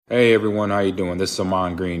Hey everyone, how you doing? This is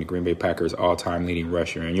Amon Green, the Green Bay Packers all-time leading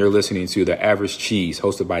rusher, and you're listening to The Average Cheese,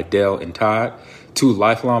 hosted by Dell and Todd, two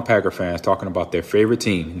lifelong Packer fans talking about their favorite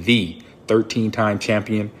team, the 13-time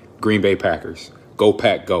champion Green Bay Packers. Go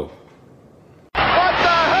Pack, go. What the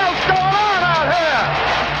hell's going on out here?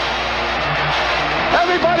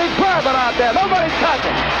 Everybody's grabbing out there. Nobody's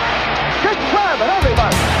touching. Just grabbing,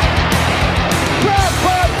 everybody. Grab.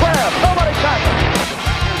 Nobody touching.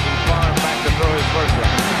 Far back to throw his first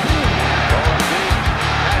one. Going deep.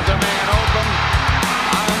 Has a man open.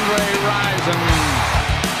 Andre Rison.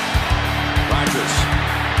 Rodgers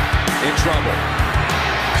in trouble.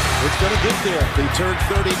 It's going to get there. He turned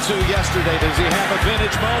 32 yesterday. Does he have a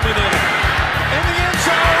vintage moment in it? In the end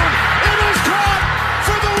zone. It is caught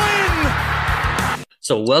for the win.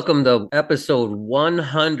 So welcome to episode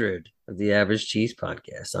 100 of the Average Cheese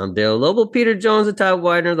Podcast. I'm Dale Lobo, Peter Jones, and Todd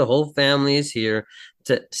Widener. The whole family is here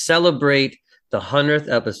to celebrate the 100th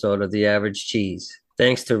episode of the Average Cheese.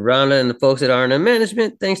 Thanks to Rhonda and the folks at R&M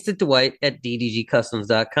Management. Thanks to Dwight at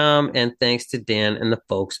ddgcustoms.com. And thanks to Dan and the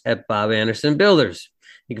folks at Bob Anderson Builders.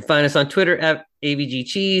 You can find us on Twitter at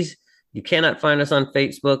AVGCheese. You cannot find us on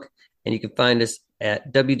Facebook. And you can find us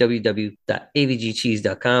at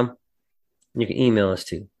www.avgcheese.com. You can email us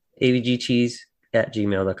to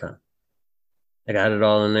avgcheese@gmail.com. I got it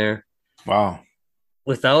all in there. Wow.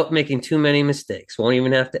 Without making too many mistakes. Won't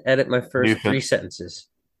even have to edit my first three sentences.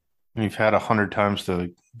 You've had 100 times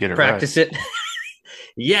to get it Practice right. it.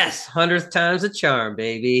 Yes, 100th time's a charm,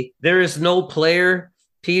 baby. There is no player,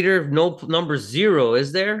 Peter, no number 0,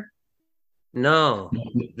 is there? No.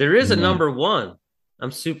 There is a number 1.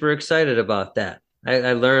 I'm super excited about that.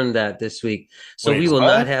 I learned that this week. So we will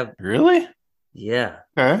not have... Really? Yeah.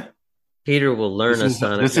 Okay. Peter will learn us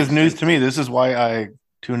on it. This is news to me. This is why I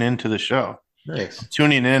tune into the show. Nice.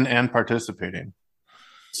 Tuning in and participating.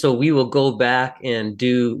 So we will go back and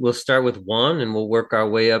we'll start with 1 and we'll work our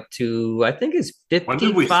way up to, I think it's 55. When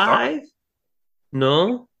did we start?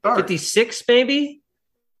 No, 56 maybe.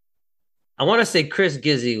 I want to say Chris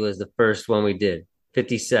Gizzy was the first one we did.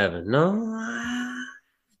 57. No,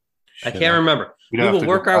 I can't remember. We will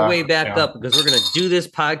work our way back up because we're going to do this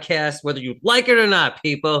podcast, whether you like it or not,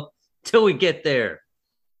 people, till we get there.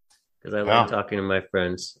 Because I like talking to my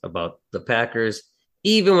friends about the Packers,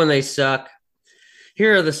 even when they suck.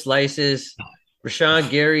 Here are the slices. Rashawn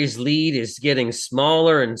Gary's lead is getting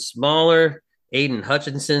smaller and smaller. Aiden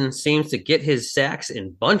Hutchinson seems to get his sacks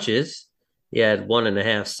in bunches. He had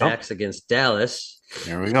 1.5 sacks against Dallas.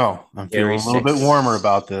 There we go. I'm feeling a little bit warmer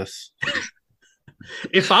about this.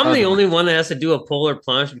 If I'm the only one that has to do a polar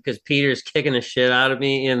plunge because Peter's kicking the shit out of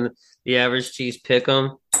me in the Average Cheese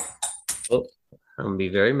Pick'em, I'm going to be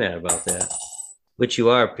very mad about that. Which you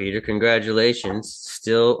are, Peter. Congratulations.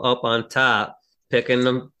 Still up on top. Picking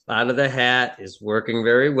them out of the hat is working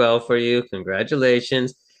very well for you.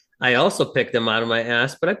 Congratulations. I also picked them out of my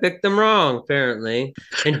ass, but I picked them wrong, apparently.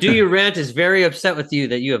 And Do Your Rant is very upset with you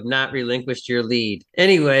that you have not relinquished your lead.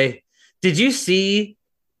 Anyway, did you see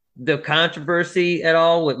the controversy at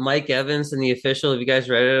all with Mike Evans and the official? Have you guys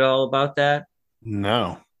read at all about that?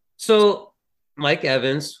 No. So Mike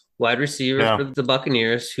Evans, wide receiver for the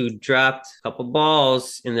Buccaneers, who dropped a couple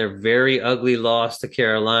balls in their very ugly loss to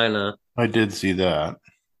Carolina. I did see that.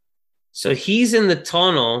 So he's in the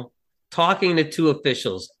tunnel talking to 2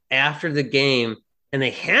 officials after the game, and they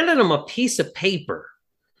handed him a piece of paper.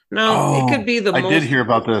 Now, it could be the most... I did hear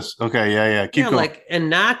about this. Okay, yeah. Keep going. Like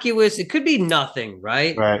innocuous. It could be nothing,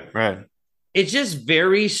 right? Right. It's just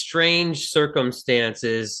very strange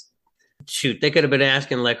circumstances. Shoot, they could have been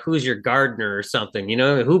asking, like, who's your gardener or something, you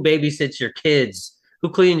know? Who babysits your kids? Who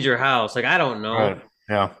cleans your house? Like, I don't know. Right.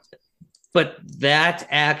 Yeah. But that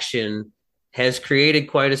action has created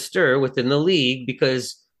quite a stir within the league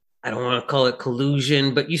because I don't want to call it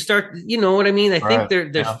collusion, but you start, you know what I mean? I think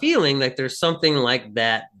they're feeling like there's something like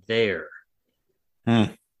that there.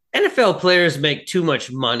 NFL players make too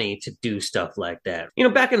much money to do stuff like that. You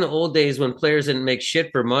know, back in the old days when players didn't make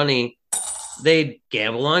shit for money, they'd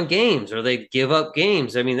gamble on games or they'd give up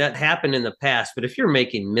games. I mean, that happened in the past, but if you're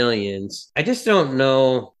making millions, I just don't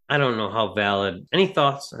know. I don't know how valid. Any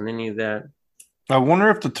thoughts on any of that? I wonder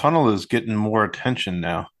if the tunnel is getting more attention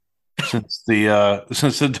now since the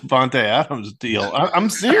Devontae Adams deal. I'm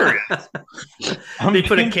serious. They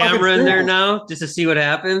put a camera in there now just to see what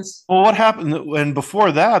happens. Well, what happened? And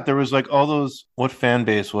before that, there was like all those. What fan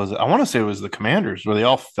base was it? I want to say it was the Commanders, where they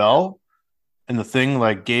all fell, and the thing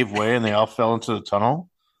like gave way, and they all fell into the tunnel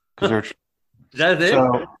because they're. Is that it?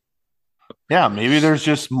 So, yeah, maybe there's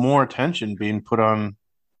just more attention being put on.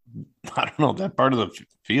 I don't know, that part of the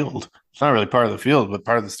field. It's not really part of the field, but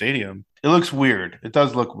part of the stadium. It looks weird. It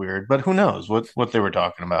does look weird, but who knows what they were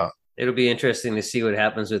talking about. It'll be interesting to see what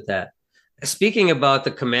happens with that. Speaking about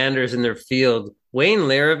the Commanders in their field, Wayne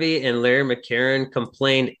Larrivee and Larry McCarron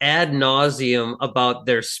complained ad nauseum about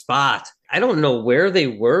their spot. I don't know where they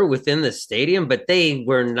were within the stadium, but they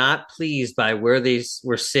were not pleased by where they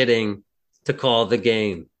were sitting to call the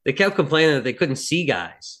game. They kept complaining that they couldn't see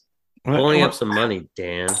guys. Pulling up some money,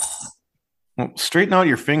 Dan. Well, straighten out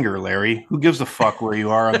your finger, Larry. Who gives a fuck where you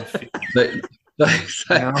are on the field?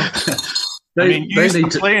 You used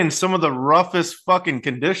to play in some of the roughest fucking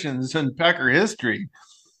conditions in Packer history.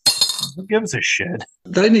 Who gives a shit?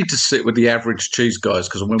 They need to sit with the average cheese guys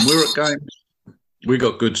because when we're at games, we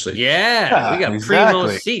got good seats. Yeah, we got primo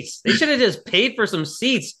seats. They should have just paid for some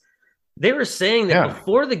seats. They were saying that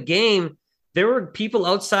before the game, there were people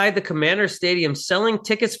outside the Commander Stadium selling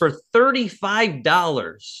tickets for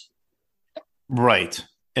 $35. Right.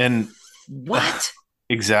 And what?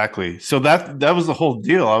 Exactly. So that was the whole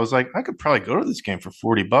deal. I was like, I could probably go to this game for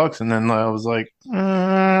 $40. And then I was like,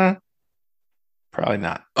 probably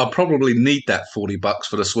not. I'll probably need that $40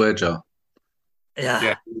 for the swear jar.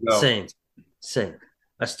 Yeah. Same.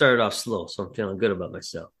 I started off slow, so I'm feeling good about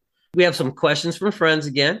myself. We have some questions from friends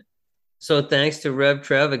again. So thanks to Rev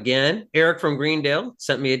Trev again. Eric from Greendale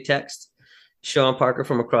sent me a text. Sean Parker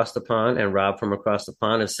from across the pond and Rob from across the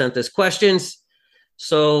pond have sent us questions.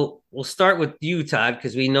 So we'll start with you, Todd,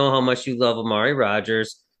 because we know how much you love Amari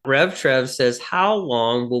Rodgers. Rev Trev says, how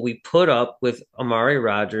long will we put up with Amari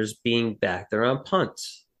Rodgers being back there on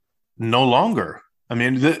punts? No longer. I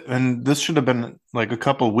mean, and this should have been like a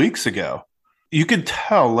couple of weeks ago. You could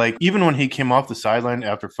tell, like, even when he came off the sideline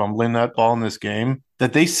after fumbling that ball in this game,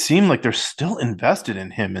 that they seem like they're still invested in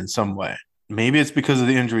him in some way. Maybe it's because of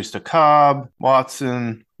the injuries to Cobb,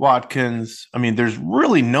 Watson, Watkins. I mean, there's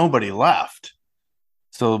really nobody left.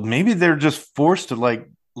 So maybe they're just forced to, like,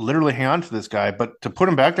 literally hang on to this guy. But to put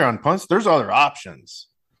him back there on punts, there's other options.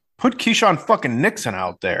 Put Keyshawn fucking Nixon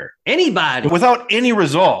out there. Anybody. Without any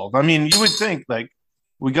resolve. I mean, you would think, like,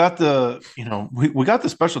 we got the, we got the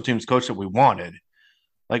special teams coach that we wanted.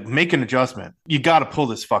 Like, make an adjustment. You got to pull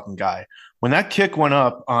this fucking guy. When that kick went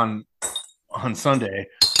up on Sunday,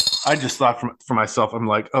 I just thought for myself, I'm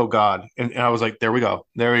like, oh, God. And I was like, there we go.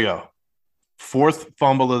 There we go. Fourth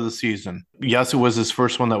fumble of the season. Yes, it was his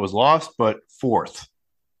first one that was lost, but fourth.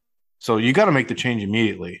 So you got to make the change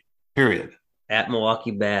immediately, period. At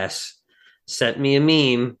Milwaukee Bass sent me a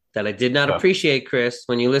meme that I did not appreciate, Chris.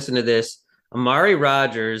 When you listen to this, Amari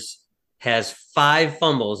Rodgers has 5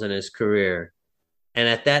 fumbles in his career. And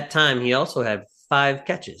at that time, he also had 5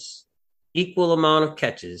 catches. Equal amount of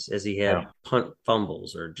catches as he had punt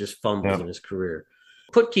fumbles or just fumbles in his career.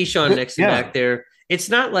 Put Keyshawn Nixon back there. It's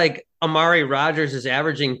not like Amari Rodgers is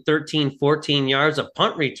averaging 13, 14 yards of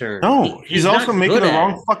punt return. No, he's also making the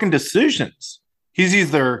wrong fucking decisions. He's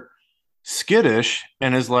either skittish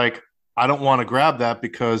and is like, I don't want to grab that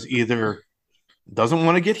because either doesn't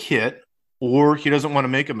want to get hit or he doesn't want to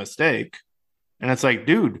make a mistake. And it's like,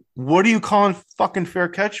 dude, what are you calling fucking fair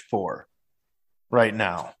catch for right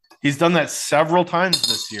now? He's done that several times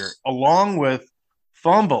this year, along with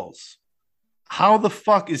fumbles. How the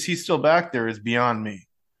fuck is he still back there is beyond me.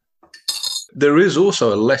 There is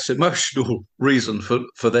also a less emotional reason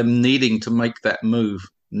for them needing to make that move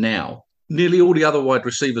now. Nearly all the other wide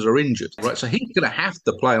receivers are injured, right? So he's going to have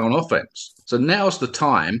to play on offense. So now's the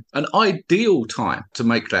time, an ideal time to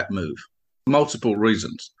make that move. Multiple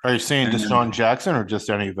reasons. Are you saying Deshaun Jackson or just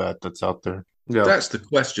any vet that's out there? Yeah. That's the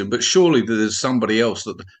question. But surely there's somebody else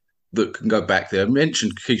that can go back there. I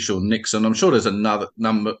mentioned Keyshawn Nixon. I'm sure there's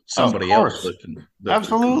somebody else that can.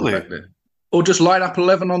 Absolutely. Can go back there. Or just line up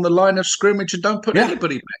 11 on the line of scrimmage and don't put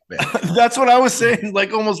anybody back there. That's what I was saying,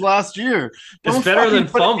 like almost last year. It's better than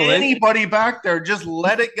fumbling. Anybody back there, just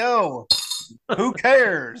let it go. Who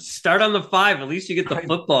cares? Start on the 5. At least you get the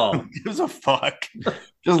football. Who gives a fuck?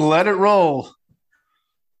 Just let it roll.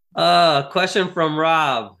 Question from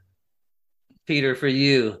Rob. Peter, for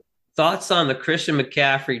you. Thoughts on the Christian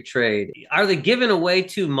McCaffrey trade? Are they giving away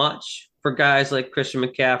too much for guys like Christian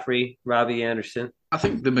McCaffrey, Robbie Anderson? I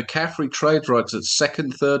think the McCaffrey trade rights at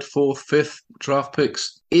 2nd, 3rd, 4th, 5th draft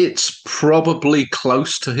picks, it's probably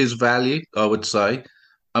close to his value, I would say.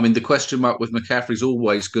 I mean, the question mark with McCaffrey is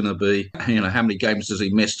always going to be, how many games does he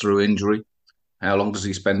miss through injury? How long does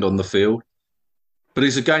he spend on the field? But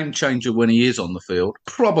he's a game changer when he is on the field,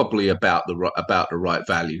 probably about the right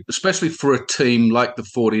value, especially for a team like the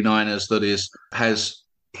 49ers that has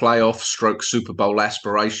playoff stroke Super Bowl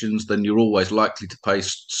aspirations. Then you're always likely to pay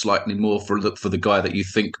slightly more for the guy that you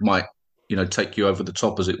think might, take you over the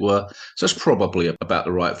top, as it were. So it's probably about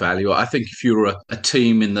the right value. I think if you're a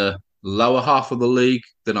team in the lower half of the league,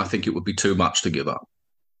 then I think it would be too much to give up.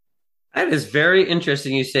 That is very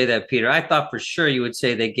interesting you say that, Peter. I thought for sure you would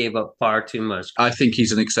say they gave up far too much. I think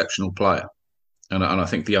he's an exceptional player. And I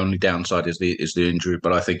think the only downside is the injury,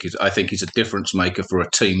 but I think he's a difference maker for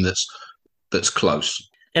a team that's close.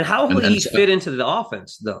 And how will he fit into the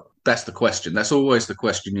offense, though? That's the question. That's always the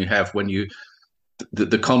question you have when you.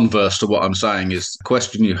 The converse to what I'm saying is the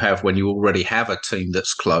question you have when you already have a team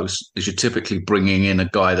that's close is you're typically bringing in a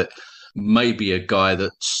guy that may be a guy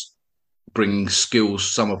that's bringing skills,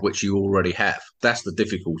 some of which you already have. That's the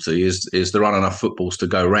difficulty. Is there aren't enough footballs to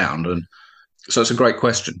go round and. So it's a great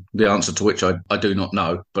question, the answer to which I do not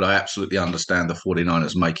know, but I absolutely understand the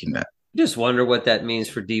 49ers making that. Just wonder what that means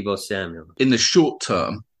for Deebo Samuel. In the short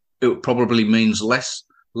term, it probably means less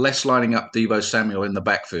lining up Deebo Samuel in the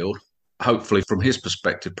backfield. Hopefully, from his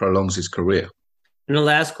perspective, prolongs his career. And the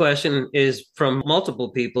last question is from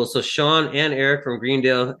multiple people. So Sean and Eric from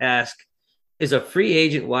Greendale ask, is a free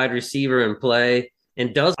agent wide receiver in play?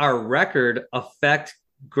 And does our record affect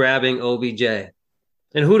grabbing OBJ?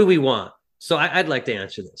 And who do we want? So I'd like to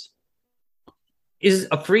answer this. Is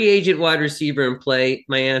a free agent wide receiver in play?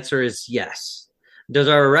 My answer is yes. Does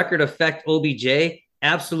our record affect OBJ?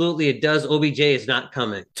 Absolutely, it does. OBJ is not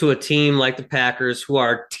coming to a team like the Packers who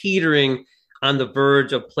are teetering on the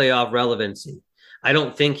verge of playoff relevancy. I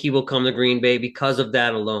don't think he will come to Green Bay because of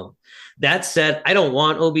that alone. That said, I don't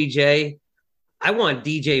want OBJ. I want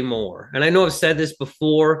DJ Moore. And I know I've said this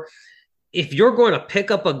before. If you're going to pick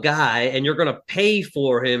up a guy and you're going to pay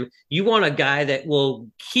for him, you want a guy that will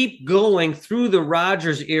keep going through the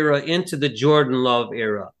Rodgers era into the Jordan Love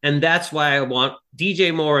era. And that's why I want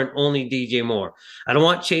DJ Moore and only DJ Moore. I don't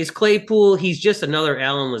want Chase Claypool. He's just another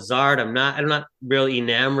Allen Lazard. I'm not really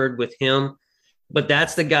enamored with him, but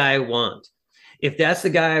that's the guy I want. If that's the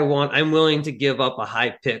guy I want, I'm willing to give up a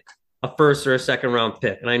high pick, a first or a second round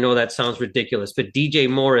pick. And I know that sounds ridiculous, but DJ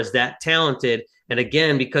Moore is that talented. And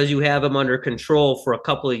again, because you have him under control for a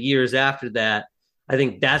couple of years after that, I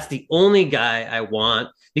think that's the only guy I want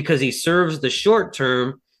because he serves the short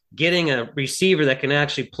term, getting a receiver that can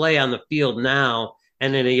actually play on the field now,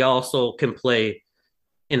 and then he also can play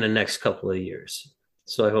in the next couple of years.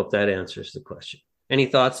 So I hope that answers the question. Any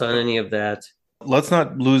thoughts on any of that? Let's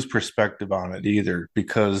not lose perspective on it either,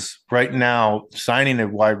 because right now, signing a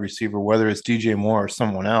wide receiver, whether it's DJ Moore or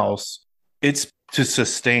someone else, it's to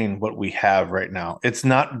sustain what we have right now. It's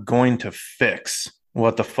not going to fix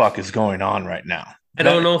what the fuck is going on right now. I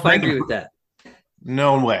don't know if I agree with that.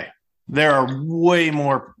 No way. There are way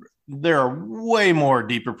more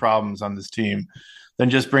deeper problems on this team than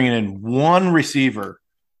just bringing in one receiver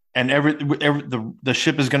and the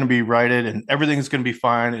ship is going to be righted and everything's going to be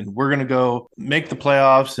fine and we're going to go make the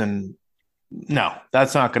playoffs. And no,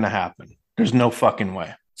 that's not going to happen. There's no fucking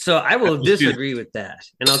way. So I will disagree with that,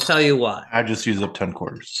 and I'll tell you why. I just use up 10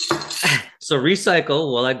 quarters. So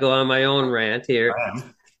recycle while I go on my own rant here.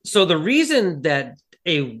 So the reason that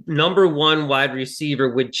a number one wide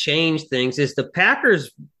receiver would change things is the Packers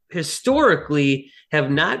historically have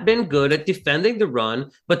not been good at defending the run,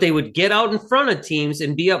 but they would get out in front of teams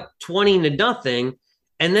and be up 20-0,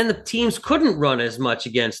 and then the teams couldn't run as much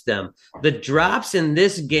against them. The drops in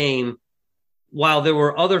this game, while there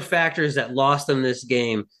were other factors that lost them this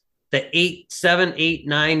game, the 7, 8,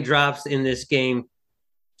 9 drops in this game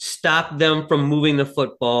stopped them from moving the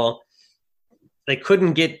football. They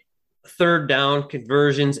couldn't get third down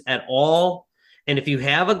conversions at all. And if you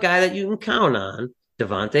have a guy that you can count on,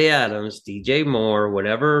 Davante Adams, DJ Moore,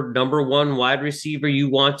 whatever number one wide receiver you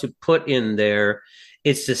want to put in there,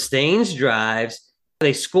 it sustains drives.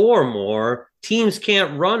 They score more. Teams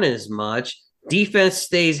can't run as much. Defense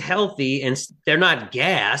stays healthy and they're not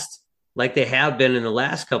gassed like they have been in the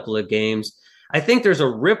last couple of games. I think there's a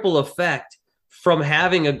ripple effect from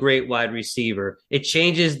having a great wide receiver. It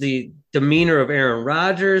changes the demeanor of Aaron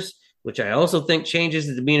Rodgers, which I also think changes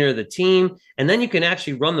the demeanor of the team. And then you can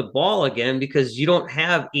actually run the ball again because you don't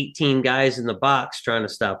have 18 guys in the box trying to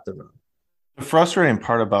stop the run. The frustrating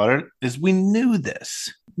part about it is we knew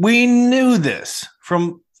this. We knew this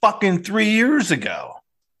from fucking 3 years ago.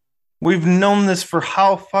 We've known this for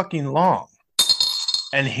how fucking long?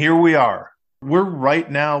 And here we are. We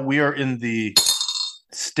are in the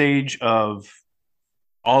stage of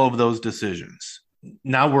all of those decisions.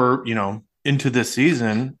 Now we're, into this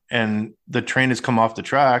season and the train has come off the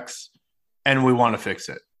tracks and we want to fix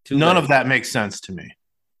it. None of that makes sense to me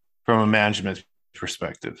from a management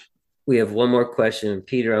perspective. We have one more question.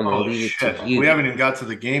 Peter, I'm going to leave it to you. We haven't even got to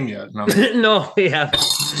the game yet. No, no we haven't.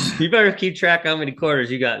 You better keep track how many quarters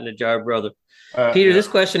you got in the jar, brother. Peter, This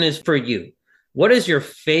question is for you. What is your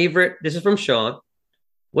favorite? This is from Sean.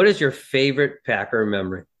 What is your favorite Packer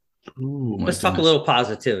memory? Ooh, my Let's talk a goodness. little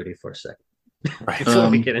positivity for a second Right. before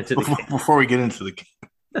we get into the game. Before we get into the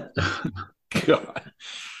God.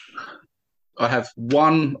 I have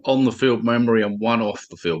one on the field memory and one off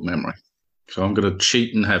the field memory. So I'm going to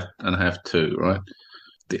cheat and have two, right?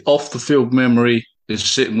 The off the field memory is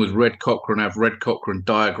sitting with Red Cochran, have Red Cochran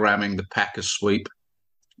diagramming the Packers sweep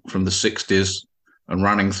from the 60s and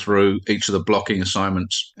running through each of the blocking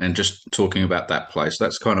assignments and just talking about that play. So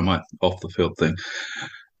that's kind of my off the field thing.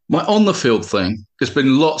 My on the field thing, there's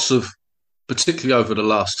been lots of, particularly over the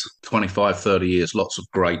last 25, 30 years, lots of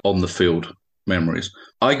great on the field memories.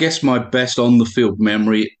 I guess my best on the field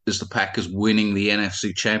memory is the Packers winning the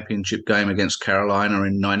NFC Championship game against Carolina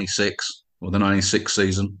in 96 or the 96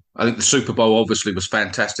 season. I think the Super Bowl obviously was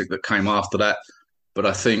fantastic that came after that, but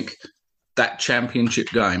I think that championship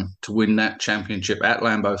game, to win that championship at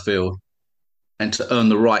Lambeau Field and to earn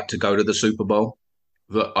the right to go to the Super Bowl,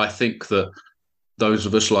 that I think that those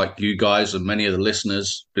of us like you guys and many of the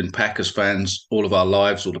listeners, been Packers fans all of our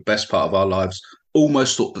lives, or the best part of our lives,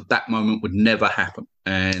 almost thought that that moment would never happen.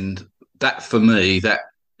 And that, for me, that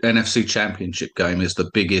NFC Championship game is the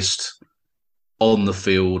biggest on the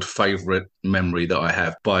field favourite memory that I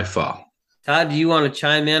have by far. Todd, do you want to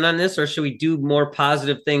chime in on this, or should we do more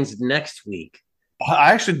positive things next week?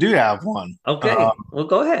 I actually do have one. Okay, well,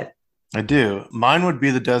 go ahead. I do. Mine would be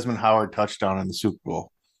the Desmond Howard touchdown in the Super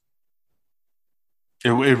Bowl. It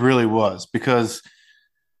really was, because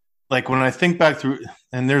like when I think back through,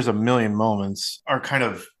 and there's a million moments, our kind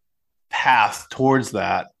of path towards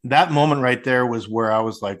that moment right there was where I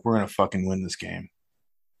was like, we're going to fucking win this game.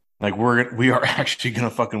 Like we are actually going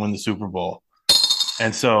to fucking win the Super Bowl.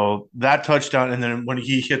 And so that touchdown, and then when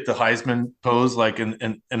he hit the Heisman pose, like,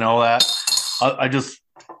 and all that, I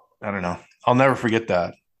don't know. I'll never forget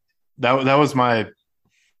that. That was my,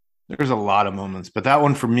 there's a lot of moments, but that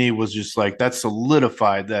one for me was just like, that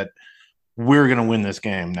solidified that we're going to win this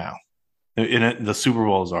game now. The Super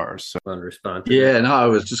Bowl is ours. So. Want to respond to Yeah, that? no, I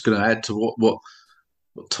was just going to add to what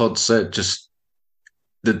Todd said. Just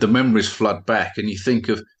the memories flood back, and you think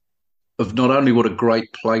of not only what a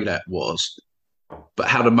great play that was, but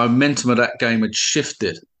how the momentum of that game had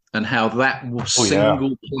shifted, and how that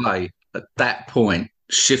single play at that point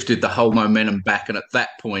shifted the whole momentum back. And at that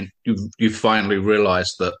point, you finally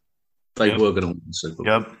realized that they were going to win the Super Bowl.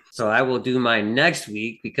 Yep. So I will do mine next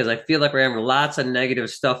week, because I feel like we're having lots of negative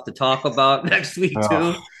stuff to talk about next week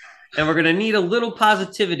too. And we're going to need a little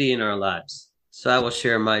positivity in our lives. So I will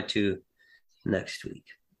share my two next week.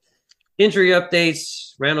 Injury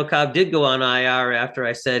updates. Randall Cobb did go on IR after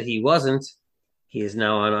I said he wasn't. He is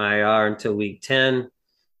now on IR until week 10,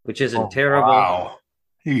 which isn't terrible. Wow.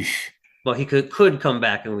 Eesh. Well, he could come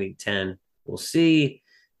back in week 10. We'll see.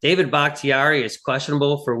 David Bakhtiari is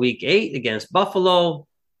questionable for week 8 against Buffalo,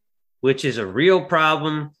 which is a real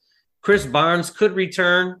problem. Chris Barnes could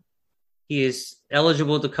return. He is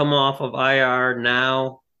eligible to come off of IR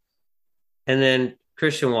now. And then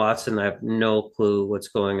Christian Watson, I have no clue what's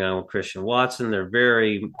going on with Christian Watson. They're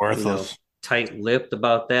very Worthless. Tight-lipped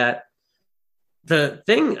about that. The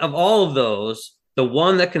thing of all of those, the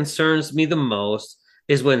one that concerns me the most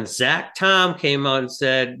is when Zach Tom came out and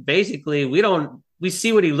said, basically, we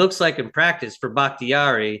see what he looks like in practice for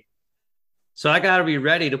Bakhtiari, so I got to be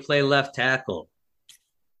ready to play left tackle.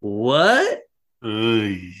 What?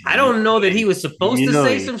 I don't know that he was supposed to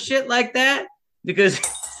say some shit like that,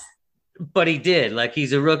 but he did. Like,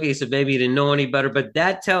 he's a rookie, so maybe he didn't know any better. But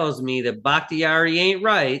that tells me that Bakhtiari ain't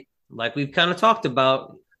right, like we've kind of talked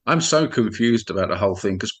about. I'm so confused about the whole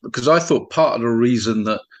thing because I thought part of the reason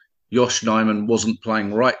that Josh Nijman wasn't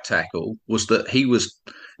playing right tackle was that he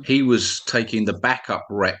was taking the backup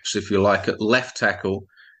reps, if you like, at left tackle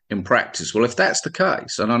in practice. Well, if that's the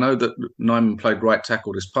case, and I know that Nijman played right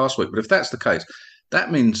tackle this past week, but if that's the case,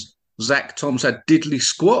 that means Zach Tom's had diddly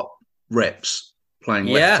squat reps playing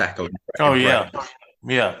left tackle.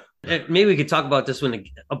 Yeah. Maybe we could talk about this when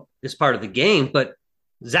it's part of the game, but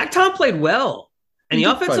Zach Tom played well. And the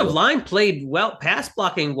offensive line played well, pass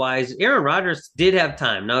blocking wise. Aaron Rodgers did have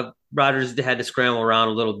time. Now, Rodgers had to scramble around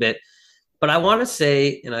a little bit. But I want to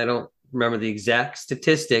say, and I don't remember the exact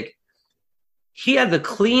statistic, he had the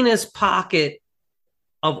cleanest pocket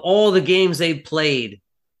of all the games they played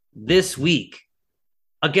this week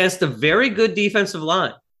against a very good defensive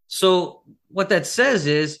line. So what that says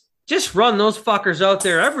is just run those fuckers out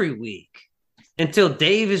there every week until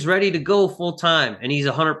Dave is ready to go full time and he's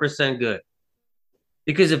 100% good.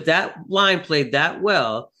 Because if that line played that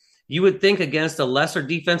well, you would think against a lesser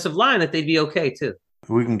defensive line that they'd be okay too.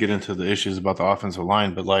 We can get into the issues about the offensive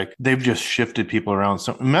line, but like they've just shifted people around.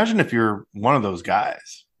 So imagine if you're one of those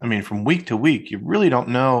guys. I mean, from week to week, you really don't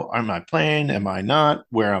know, am I playing? Am I not?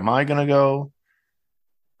 Where am I going to go?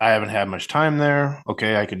 I haven't had much time there.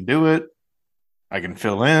 Okay, I can do it. I can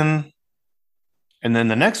fill in. And then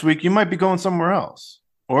the next week, you might be going somewhere else,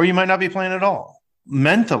 or you might not be playing at all.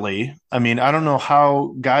 Mentally, I mean, I don't know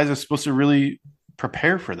how guys are supposed to really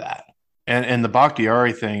prepare for that. And the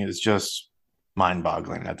Bakhtiari thing is just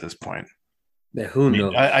mind-boggling at this point. Yeah, who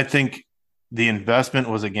knows? I think the investment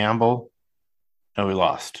was a gamble, and we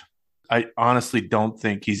lost. I honestly don't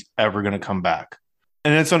think he's ever going to come back.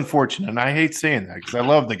 And it's unfortunate. And I hate saying that because I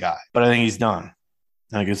love the guy, but I think he's done.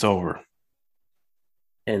 I think it's over.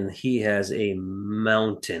 And he has a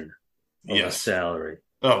mountain of a salary.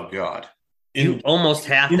 Oh, God. You almost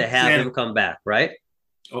have to have him come back, right?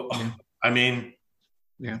 Oh, I mean,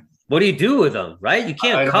 yeah. What do you do with him, right? You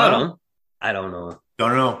can't cut him. I don't know.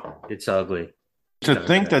 Don't know. It's ugly. To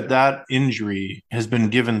think that injury has been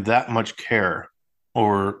given that much care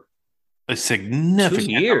over a significant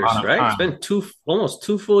 2 years, amount of right? time, It's been almost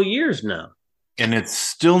 2 full years now. and it's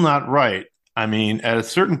still not right. I mean, at a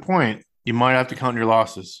certain point, you might have to count your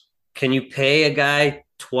losses. Can you pay a guy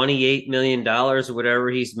 $28 million or whatever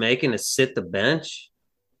he's making to sit the bench?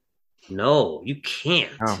 No, you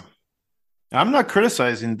can't. No. I'm not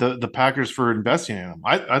criticizing the Packers for investing in him.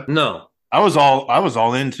 No. I was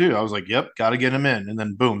all in too. I was like, yep, got to get him in. And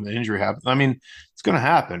then boom, the injury happened. I mean, it's going to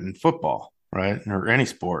happen in football, right? Or any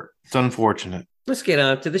sport. It's unfortunate. Let's get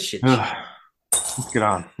on to the shit. Let's get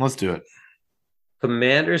on. Let's do it.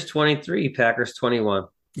 Commanders 23, Packers 21.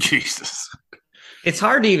 Jesus. It's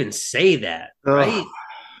hard to even say that, right?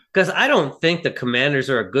 Because I don't think the Commanders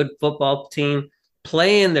are a good football team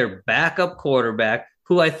playing their backup quarterback,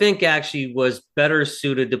 who I think actually was better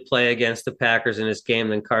suited to play against the Packers in this game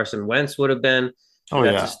than Carson Wentz would have been.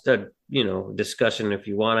 That's just a discussion if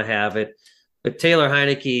you want to have it. But Taylor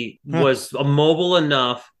Heineke was mobile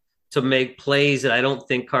enough to make plays that I don't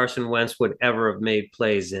think Carson Wentz would ever have made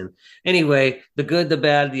plays in. Anyway, the good, the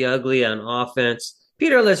bad, the ugly on offense.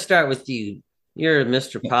 Peter, let's start with you. You're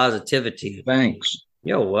Mr. Positivity. Thanks.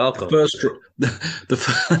 You're welcome. The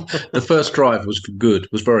first drive was good,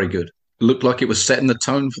 was very good. It looked like it was setting the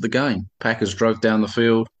tone for the game. Packers drove down the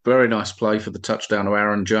field. Very nice play for the touchdown to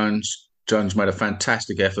Aaron Jones. Jones made a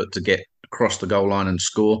fantastic effort to get across the goal line and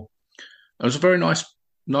score. It was a very nice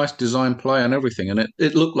design play and everything. And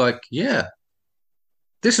it looked like,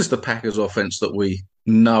 this is the Packers offense that we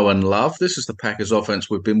know and love. This is the Packers offense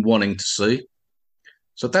we've been wanting to see.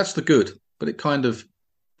 So that's the good. But it kind of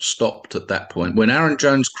stopped at that point. When Aaron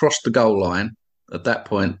Jones crossed the goal line, at that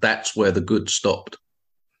point, that's where the good stopped.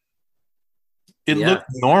 It looked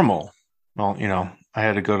normal. Well, I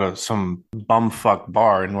had to go to some bumfuck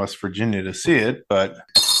bar in West Virginia to see it, but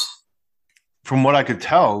from what I could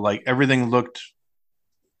tell, like everything looked,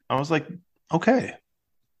 I was like, okay,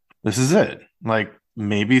 this is it. Like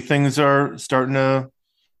maybe things are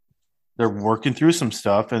they're working through some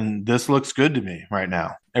stuff, and this looks good to me right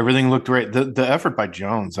now. Everything looked great. The effort by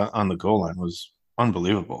Jones on the goal line was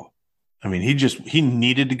unbelievable. I mean, he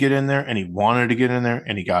needed to get in there, and he wanted to get in there,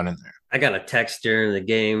 and he got in there. I got a text during the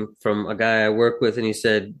game from a guy I work with, and he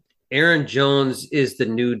said, Aaron Jones is the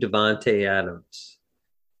new Devontae Adams,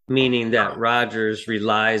 meaning that Rodgers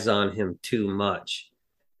relies on him too much.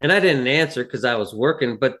 And I didn't answer because I was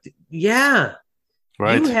working, but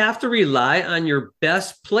right. You have to rely on your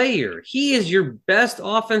best player. He is your best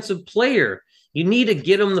offensive player. You need to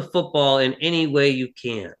get him the football in any way you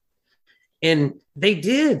can. And they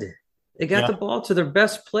did. They got the ball to their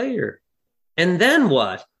best player. And then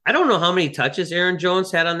what? I don't know how many touches Aaron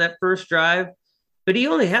Jones had on that first drive, but he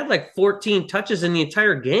only had like 14 touches in the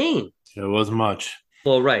entire game. It wasn't much.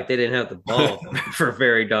 Well, right. They didn't have the ball for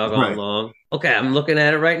very doggone long. Okay, I'm looking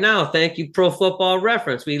at it right now. Thank you, Pro Football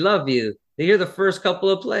Reference. We love you. Here are the first couple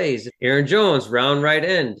of plays. Aaron Jones, round right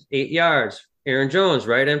end, 8 yards. Aaron Jones,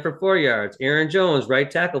 right end for 4 yards. Aaron Jones, right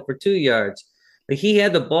tackle for 2 yards. Like he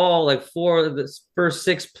had the ball like 4 of the first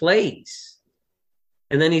 6 plays.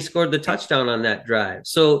 And then he scored the touchdown on that drive.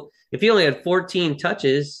 So if he only had 14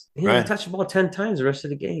 touches, he only touched the ball 10 times the rest of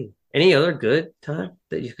the game. Any other good time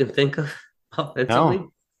that you can think of offensively?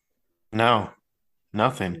 No,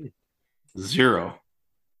 nothing. 0.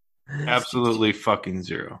 Absolutely fucking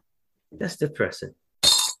 0. That's depressing.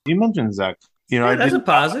 You mentioned Zach. That's a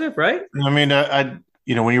positive, right? I mean, I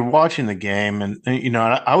when you're watching the game, and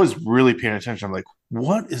I was really paying attention. I'm like,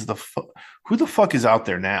 what is who the fuck is out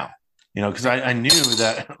there now? Because I knew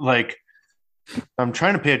that, like, I'm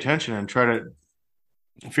trying to pay attention and try to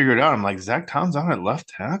figure it out. I'm like, Zach Tom's on at left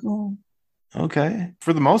tackle? Okay.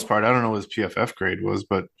 For the most part, I don't know what his PFF grade was,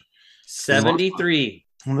 but 73.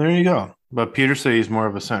 Well, there you go. But Peter said he's more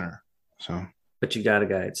of a center. So But you got a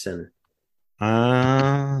guy at center.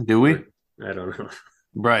 Do we? I don't know.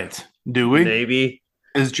 Right. Do we? Maybe.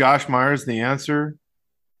 Is Josh Myers the answer?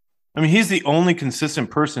 I mean, he's the only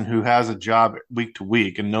consistent person who has a job week to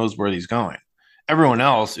week and knows where he's going. Everyone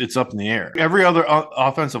else, it's up in the air. Every other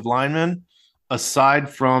offensive lineman, aside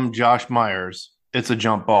from Josh Myers, it's a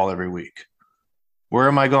jump ball every week. Where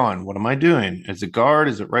am I going? What am I doing? Is it guard?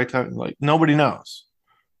 Is it right time? Like, nobody knows.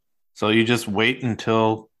 So you just wait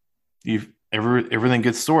until everything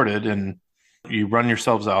gets sorted and you run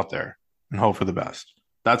yourselves out there and hope for the best.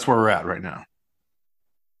 That's where we're at right now.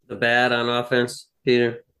 The bad on offense,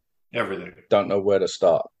 Peter? Everything. Don't know where to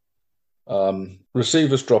start.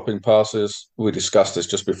 Receivers dropping passes. We discussed this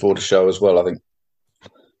just before the show as well. I think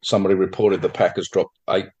somebody reported the Packers dropped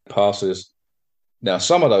 8 passes. Now,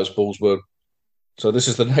 some of those balls were, so this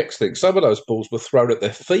is the next thing, some of those balls were thrown at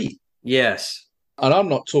their feet. Yes. And I'm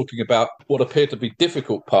not talking about what appear to be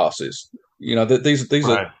difficult passes. You know, these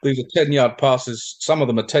Right. are 10-yard passes. Some of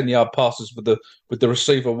them are 10-yard passes with the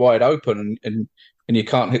receiver wide open, and you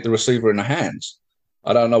can't hit the receiver in the hands.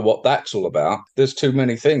 I don't know what that's all about. There's too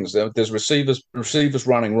many things. There's receivers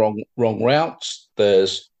running wrong routes.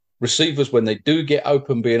 There's receivers, when they do get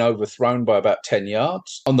open, being overthrown by about 10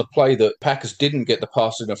 yards. On the play that Packers didn't get the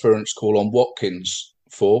pass interference call on Watkins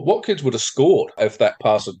for, Watkins would have scored if that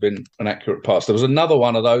pass had been an accurate pass. There was another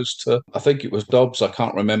one of those to, I think it was Dobbs, I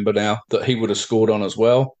can't remember now, that he would have scored on as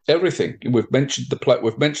well. Everything. We've mentioned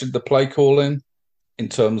the play calling in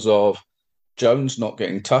terms of Jones not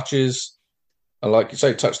getting touches. And like you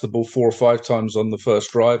say, touched the ball 4 or 5 times on the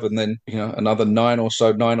first drive, and then another 9 or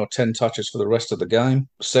 10 touches for the rest of the game.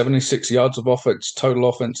 76 yards of offense, total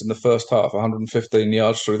offense in the first half, 115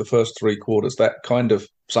 yards through the first 3 quarters. That kind of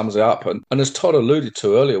sums it up. And as Todd alluded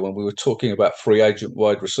to earlier when we were talking about free agent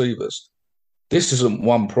wide receivers, this isn't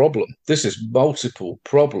one problem. This is multiple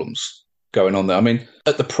problems going on there. I mean,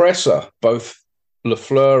 at the presser, both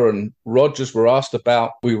LaFleur and Rodgers were asked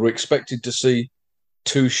about, we were expected to see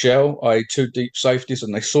 2 shell, i.e. 2 deep safeties,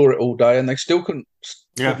 and they saw it all day, and they still couldn't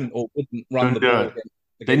or wouldn't run the ball again.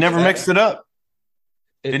 They never mixed it up.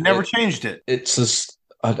 They never changed it. It's just,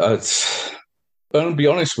 I'll be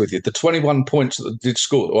honest with you, the 21 points that they did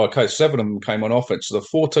score, well, okay, 7 of them came on offense, so the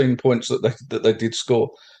 14 points that they did score,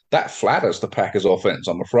 that flatters the Packers offense,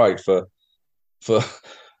 I'm afraid, for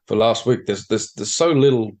last week. There's so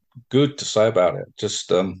little good to say about it.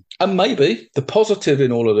 Just and maybe the positive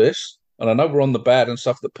in all of this, and I know we're on the bad and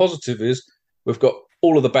stuff, the positive is we've got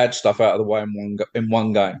all of the bad stuff out of the way in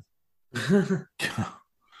one game.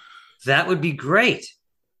 That would be great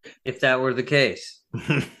if that were the case.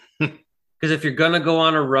 Because if you're going to go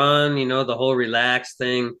on a run, the whole relax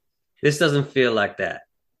thing, this doesn't feel like that.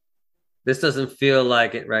 This doesn't feel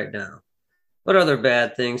like it right now. What other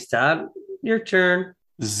bad things, Todd? Your turn.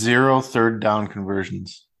 0 third down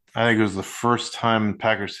conversions. I think it was the first time in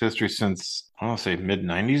Packers history since, I want to say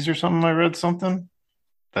mid-90s or something, I read something,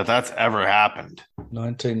 that's ever happened.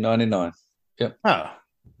 1999. Yep. Oh,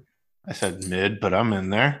 I said mid, but I'm in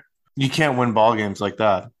there. You can't win ball games like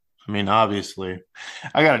that. I mean, obviously.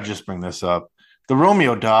 I got to just bring this up. The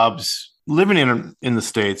Romeo Doubs, living in the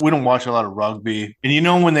States, we don't watch a lot of rugby.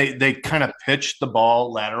 And when they kind of pitch the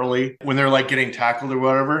ball laterally, when they're like getting tackled or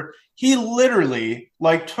whatever, he literally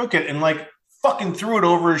took it and fucking threw it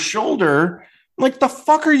over his shoulder. The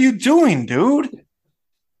fuck are you doing, dude?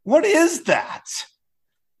 What is that?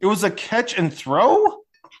 It was a catch and throw?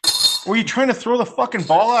 Were you trying to throw the fucking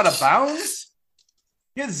ball out of bounds?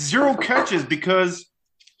 He had 0 catches because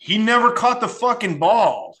he never caught the fucking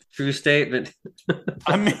ball. True statement.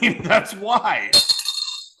 I mean, that's why.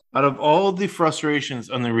 Out of all the frustrations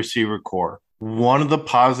on the receiver core, one of the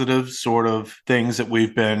positive sort of things that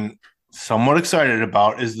we've been somewhat excited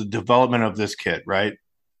about is the development of this kid, right?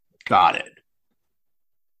 Got it.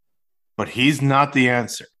 But he's not the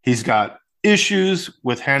answer. He's got issues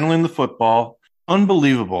with handling the football.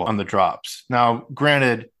 Unbelievable on the drops. Now,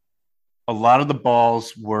 granted, a lot of the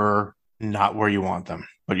balls were not where you want them.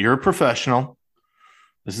 But you're a professional.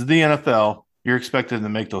 This is the NFL. You're expected to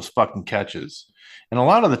make those fucking catches. And a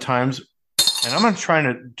lot of the times, and I'm not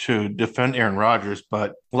trying to defend Aaron Rodgers,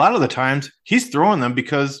 but a lot of the times he's throwing them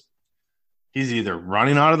because he's either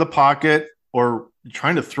running out of the pocket or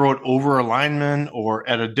trying to throw it over a lineman or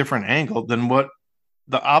at a different angle than what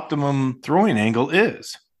the optimum throwing angle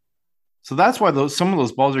is. So that's why some of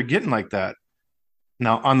those balls are getting like that.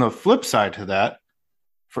 Now, on the flip side to that,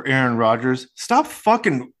 for Aaron Rodgers, stop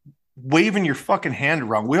fucking waving your fucking hand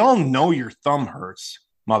around. We all know your thumb hurts,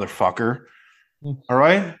 motherfucker. All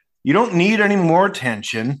right? You don't need any more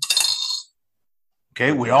attention.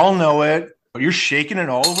 Okay, we all know it. But you're shaking it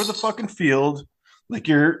all over the fucking field like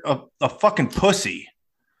you're a fucking pussy,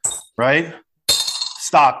 right?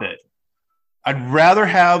 Stop it. I'd rather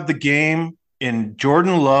have the game in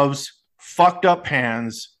Jordan Love's fucked up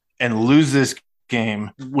hands and lose this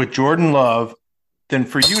game with Jordan Love than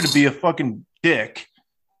for you to be a fucking dick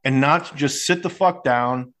and not just sit the fuck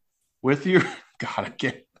down with your God, I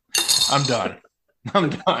can't. I'm done.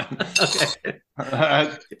 Okay.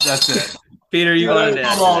 That's it. Peter, you wanted to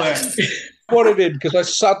ask. What it did, because I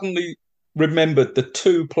suddenly remembered the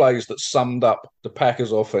two plays that summed up the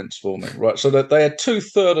Packers offense for me, right? So that they had 2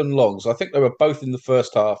 third and longs. I think they were both in the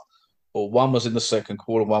first half, or one was in the second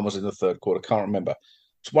quarter, one was in the third quarter. Can't remember.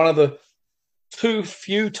 It's one of the too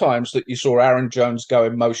few times that you saw Aaron Jones go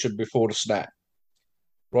in motion before the snap.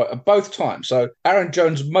 Right, and both times. So Aaron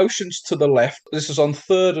Jones motions to the left. This is on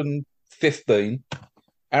 3rd and 15.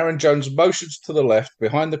 Aaron Jones motions to the left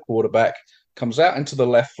behind the quarterback, comes out into the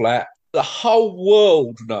left flat. The whole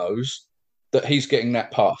world knows that he's getting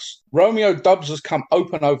that pass. Romeo Doubs has come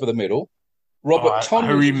open over the middle. Robert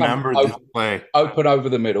Thomas remember this play. Open over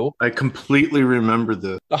the middle. I completely remember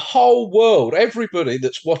this. The whole world, everybody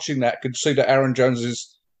that's watching that could see that Aaron Jones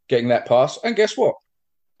is getting that pass. And guess what?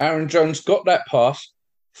 Aaron Jones got that pass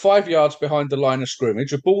 5 yards behind the line of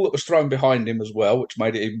scrimmage, a ball that was thrown behind him as well, which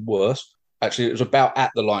made it even worse. Actually, it was about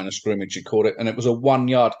at the line of scrimmage, he caught it, and it was a 1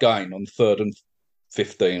 yard gain on 3rd and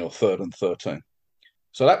 15 or 3rd and 13.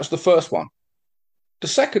 So that was the first one. The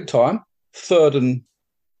second time, 3rd and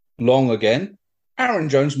long again, Aaron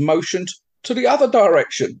Jones motioned to the other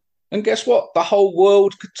direction. And guess what? The whole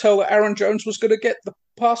world could tell that Aaron Jones was going to get the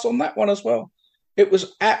pass on that one as well. It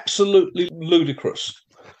was absolutely ludicrous.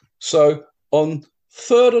 So on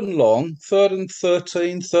 3rd and long, 3rd and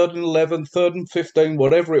 13, 3rd and 11, 3rd and 15,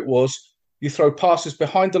 whatever it was, you throw passes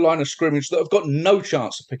behind the line of scrimmage that have got no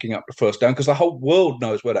chance of picking up the first down because the whole world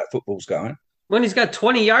knows where that football's going. When he's got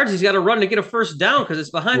 20 yards, he's got to run to get a first down because it's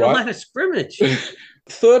behind the line of scrimmage.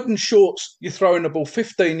 3rd and shorts, you're throwing the ball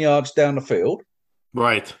 15 yards down the field.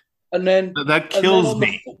 Right. And then that kills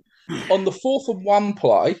me. On the 4th and 1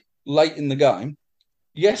 play, late in the game,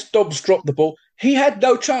 yes, Dobbs dropped the ball. He had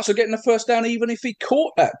no chance of getting the first down even if he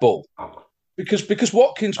caught that ball because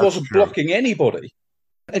Watkins wasn't blocking anybody.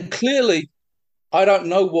 And clearly, I don't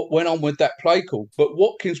know what went on with that play call, but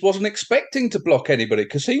Watkins wasn't expecting to block anybody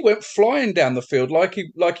because he went flying down the field like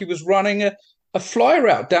he was running a fly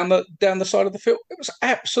route down the side of the field. It was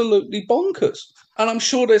absolutely bonkers. And I'm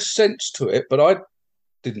sure there's sense to it, but I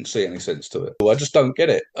didn't see any sense to it. I just don't get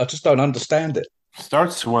it. I just don't understand it.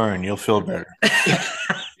 Start swearing, you'll feel better.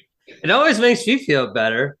 It always makes me feel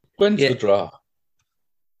better. When's the draft?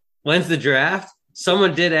 When's the draft?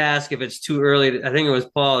 Someone did ask if it's too early. I think it was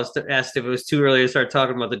Paul asked if it was too early to start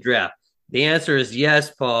talking about the draft. The answer is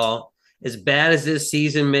yes, Paul. As bad as this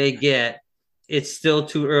season may get, it's still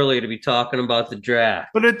too early to be talking about the draft.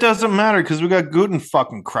 But it doesn't matter because we got Guten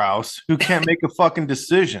fucking Kraus who can't make a fucking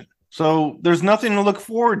decision. So there's nothing to look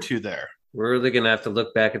forward to there. We're really going to have to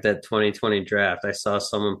look back at that 2020 draft. I saw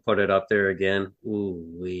someone put it up there again.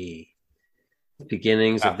 Ooh-wee. The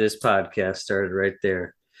beginnings of this podcast started right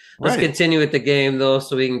there. Let's continue with the game, though,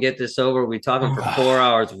 so we can get this over. We'll be talking for 4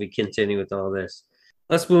 hours if we continue with all this.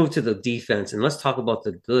 Let's move to the defense, and let's talk about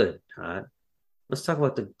the good, Todd. Let's talk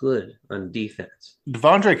about the good on defense.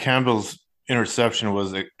 Devondre Campbell's interception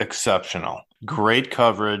was exceptional. Great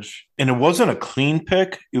coverage. And it wasn't a clean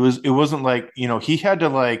pick. It wasn't like, he had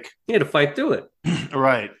to fight through it.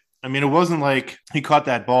 Right. I mean, it wasn't like he caught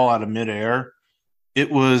that ball out of midair.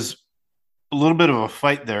 It was a little bit of a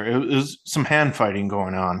fight there. It was some hand fighting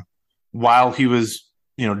going on while he was,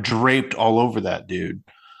 draped all over that dude.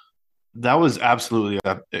 That was absolutely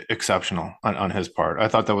exceptional on his part. I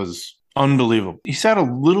thought that was unbelievable. He's had a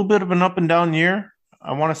little bit of an up and down year,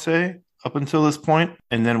 I want to say, up until this point.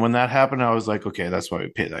 And then when that happened, I was like, okay, that's why we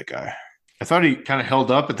pay that guy. I thought he kind of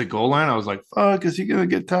held up at the goal line. I was like, fuck, is he going to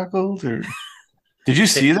get tackled? Or did you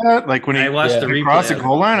see that? Like when he crossed the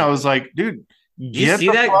goal line, I was like, dude, get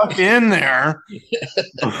the fuck in there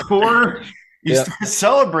before you start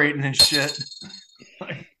celebrating and shit.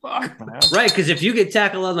 Like, fuck, man. Right, because if you get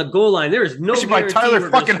tackled on the goal line, there is no guarantee. By Tyler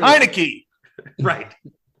fucking Heineke. Right.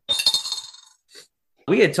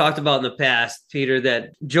 We had talked about in the past, Peter,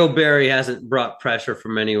 that Joe Barry hasn't brought pressure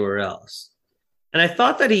from anywhere else. And I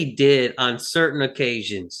thought that he did on certain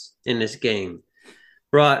occasions in this game.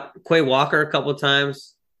 Brought Quay Walker a couple of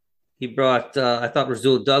times. He brought, I thought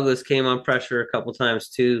Rasul Douglas came on pressure a couple of times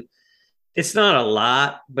too. It's not a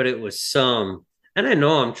lot, but it was some. And I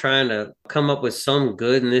know I'm trying to come up with some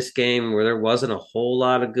good in this game where there wasn't a whole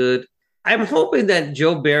lot of good. I'm hoping that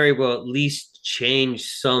Joe Barry will at least change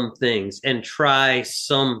some things and try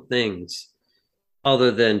some things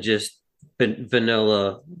other than just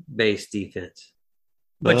vanilla-based defense.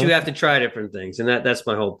 But you have to try different things, and that's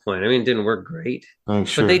my whole point. I mean, it didn't work great. Oh,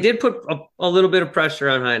 sure. But they did put a little bit of pressure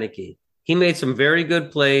on Heineke. He made some very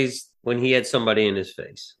good plays when he had somebody in his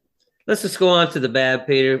face. Let's just go on to the bad,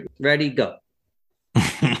 Peter. Ready, go.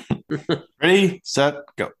 Ready, set,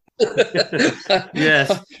 go.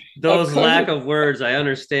 Yes, those lack of words, I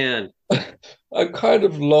understand. I'm kind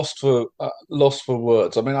of lost for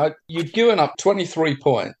words. I mean, you've given up 23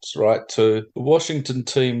 points, right, to a Washington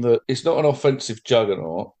team that is not an offensive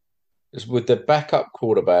juggernaut. It's with their backup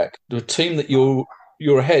quarterback, to a team that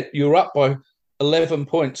you're ahead. You're up by 11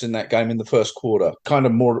 points in that game in the first quarter. Kind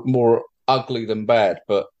of more ugly than bad,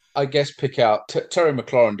 but I guess pick out Terry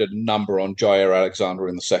McLaurin did a number on Jair Alexander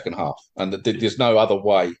in the second half, and there's no other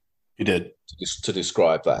way. He did. To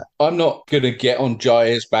describe that. I'm not going to get on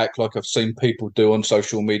Jair's back like I've seen people do on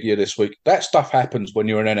social media this week. That stuff happens when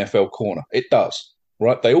you're an NFL corner. It does,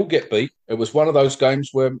 right? They all get beat. It was one of those games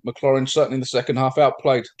where McLaurin, certainly in the second half,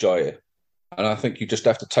 outplayed Jair. And I think you just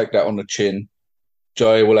have to take that on the chin.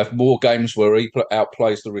 Jair will have more games where he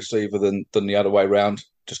outplays the receiver than the other way around.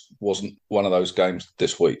 Just wasn't one of those games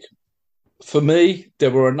this week. For me,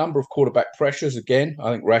 there were a number of quarterback pressures again.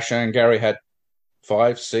 I think Rashan Gary had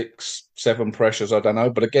 5, 6, 7 pressures, I don't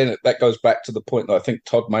know. But again, that goes back to the point that I think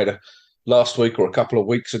Todd made last week or a couple of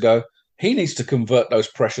weeks ago. He needs to convert those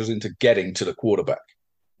pressures into getting to the quarterback.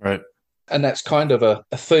 Right. And that's kind of a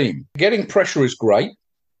theme. Getting pressure is great,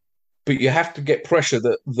 but you have to get pressure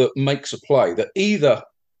that makes a play, that either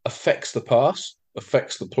affects the pass,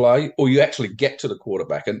 affects the play, or you actually get to the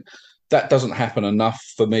quarterback. And that doesn't happen enough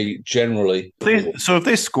for me generally. So if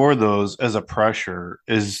they score those as a pressure,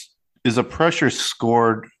 is a pressure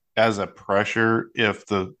scored as a pressure if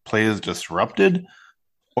the play is disrupted?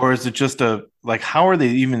 Or is it just how are they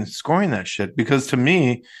even scoring that shit? Because to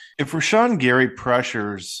me, if Rashan Gary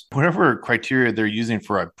pressures, whatever criteria they're using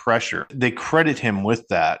for a pressure, they credit him with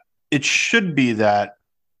that. It should be that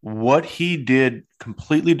what he did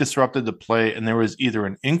completely disrupted the play and there was either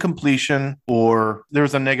an incompletion or there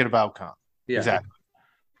was a negative outcome. Yeah. Exactly.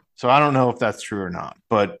 So I don't know if that's true or not,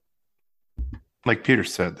 but like Peter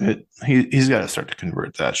said, he's got to start to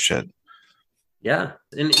convert that shit. Yeah.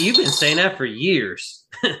 And you've been saying that for years,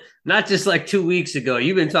 not just like 2 weeks ago.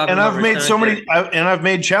 You've been talking and about I've made so many, and I've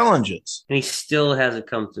made challenges. And he still hasn't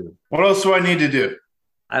come through. What else do I need to do?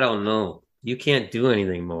 I don't know. You can't do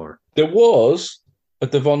anything more. There was a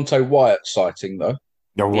Devontae Wyatt sighting, though.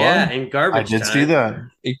 Yeah, in garbage I did time. see that.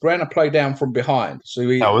 He ran a play down from behind. So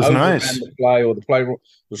that was nice. The play, or the play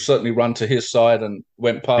was certainly run to his side and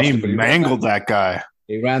went past him. He mangled that guy.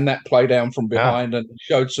 He ran that play down from behind and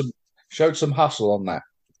showed some hustle on that.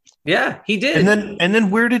 Yeah, he did. And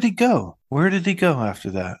then where did he go? Where did he go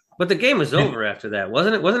after that? But the game was over after that,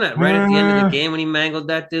 wasn't it? Wasn't that right at the end of the game when he mangled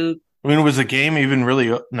that dude? I mean, was the game even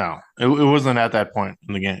really? No, it wasn't at that point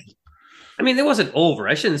in the game. I mean, it wasn't over.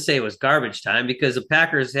 I shouldn't say it was garbage time because the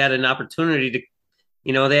Packers had an opportunity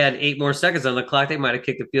to, they had 8 more seconds on the clock. They might have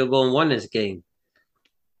kicked a field goal and won this game.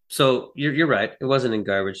 So you're right. It wasn't in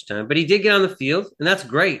garbage time, but he did get on the field, and that's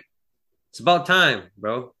great. It's about time,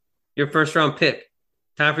 bro. Your first round pick.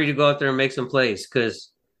 Time for you to go out there and make some plays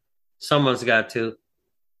because someone's got to.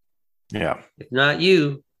 Yeah. If not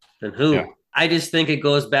you, then who? Yeah. I just think it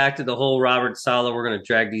goes back to the whole Robert Saleh. We're going to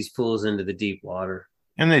drag these fools into the deep water.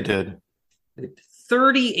 And they did.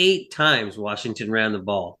 38 times Washington ran the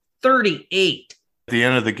ball. 38. At the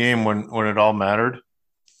end of the game, when it all mattered,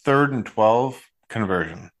 3rd and 12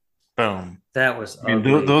 conversion. Boom. That was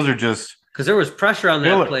those are just because there was pressure on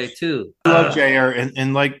that play too. I love Jair,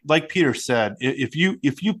 and like Peter said, if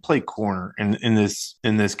you play corner in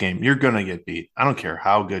this game, you're gonna get beat. I don't care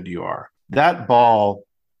how good you are. That ball,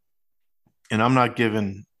 and I'm not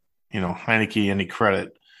giving Heineke any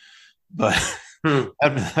credit, but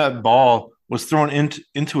that ball was thrown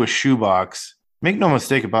into a shoebox. Make no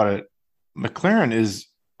mistake about it, McLaurin is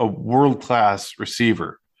a world-class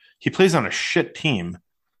receiver. He plays on a shit team,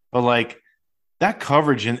 but that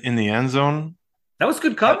coverage in the end zone. That was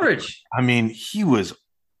good coverage. I mean, he was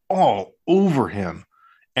all over him.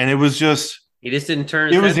 And it was just – he just didn't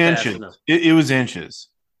turn his head fast enough. It was inches.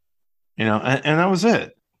 And that was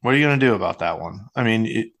it. What are you going to do about that one? I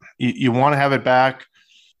mean, you want to have it back.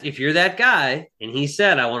 If you're that guy, and he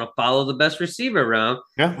said, I want to follow the best receiver around,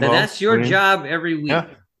 then that's your job every week. Yeah.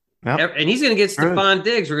 Yep. And he's going to get Stephon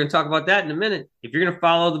Diggs. We're going to talk about that in a minute. If you're going to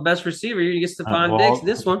follow the best receiver, you're going to get Stephon Diggs in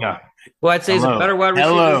this one. Yeah. Well, I'd say he's a better wide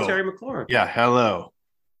receiver than Terry McLaurin. Yeah, hello.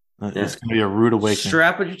 It's going to be a rude awakening.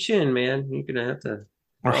 Strap at your chin, man. You're going to have to.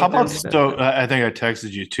 Or how about Stokes? I think I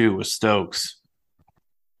texted you too with Stokes.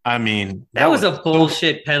 I mean, that was a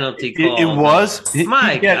bullshit penalty call. It was.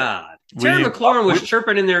 My God. Terry McLaurin was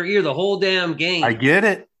chirping in their ear the whole damn game. I get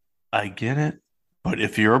it. But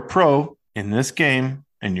if you're a pro in this game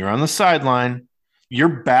and you're on the sideline, your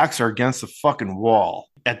backs are against the fucking wall.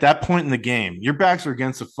 At that point in the game, your backs are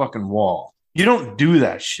against the fucking wall. You don't do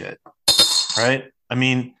that shit, right? I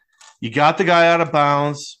mean, you got the guy out of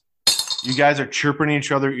bounds. You guys are chirping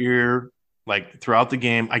each other ear like throughout the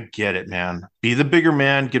game. I get it, man. Be the bigger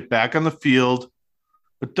man, get back on the field,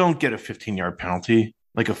 but don't get a 15-yard penalty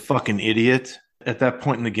like a fucking idiot at that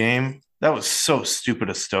point in the game. That was so stupid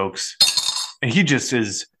of Stokes. And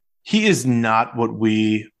he is not what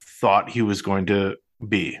we thought he was going to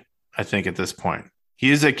be, I think, at this point.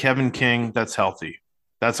 He is a Kevin King that's healthy.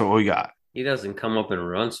 That's what we got. He doesn't come up and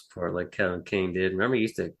run support like Kevin King did. Remember,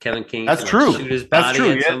 Kevin King that's true. Shoot his body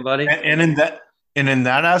at somebody. And in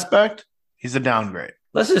that aspect, he's a downgrade.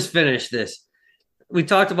 Let's just finish this. We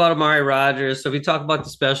talked about Amari Rodgers. So we talked about the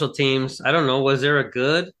special teams. I don't know. Was there a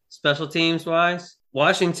good special teams wise?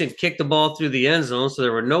 Washington kicked the ball through the end zone, so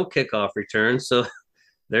there were no kickoff returns. So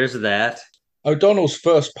there's that. O'Donnell's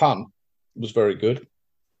first punt was very good.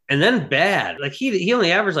 And then bad. Like he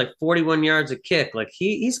only averaged like 41 yards a kick. Like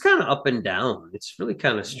he's kind of up and down. It's really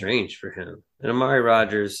kind of strange for him. And Amari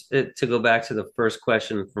Rodgers, to go back to the first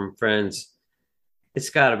question from friends, it's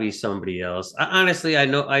got to be somebody else. Honestly, I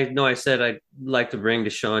know I said I'd like to bring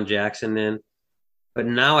Deshaun Jackson in, but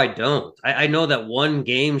now I don't. I know that one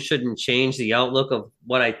game shouldn't change the outlook of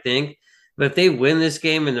what I think. But if they win this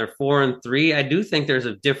game and they're 4-3, I do think there's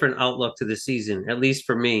a different outlook to the season, at least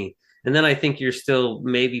for me. And then I think you're still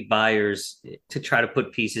maybe buyers to try to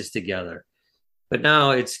put pieces together. But now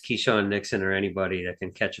it's Keyshawn Nixon or anybody that can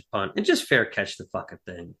catch a punt and just fair catch the fucking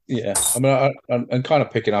thing. Yeah. I mean, I'm kind of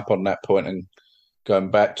picking up on that point and going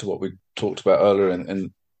back to what we talked about earlier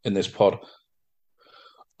in this pod.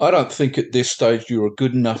 I don't think at this stage you're a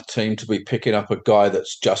good enough team to be picking up a guy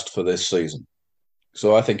that's just for this season.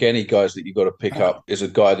 So I think any guys that you've got to pick up is a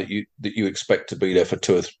guy that you expect to be there for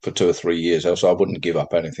 2 or 3 years. Else I wouldn't give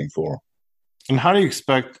up anything for him. And how do you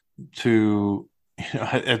expect to,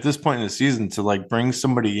 at this point in the season, to like bring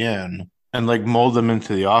somebody in and like mold them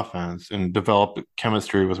into the offense and develop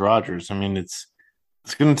chemistry with Rodgers? I mean, it's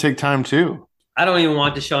going to take time too. I don't even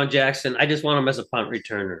want Deshaun Jackson. I just want him as a punt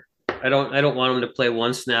returner. I don't want him to play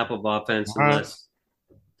one snap of offense unless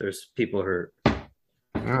there's people hurt.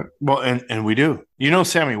 Yeah. Well, and we do.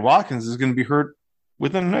 Sammy Watkins is going to be hurt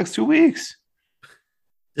within the next 2 weeks.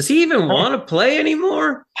 Does he even want to play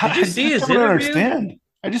anymore? Did you see his interview?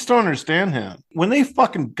 I just don't understand him. When they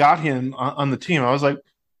fucking got him on the team, I was like,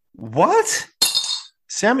 what?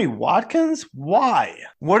 Sammy Watkins? Why?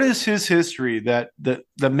 What is his history that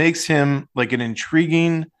makes him like an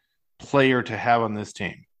intriguing player to have on this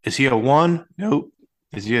team? Is he a 1? Nope.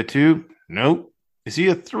 Is he a 2? Nope. Is he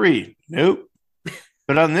a 3? Nope.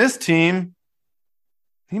 But on this team,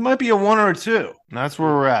 he might be a 1 or a 2. And that's where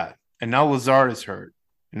we're at. And now Lazard is hurt.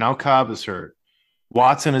 And now Cobb is hurt.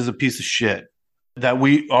 Watson is a piece of shit that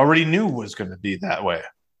we already knew was going to be that way.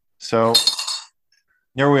 So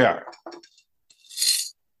here we are.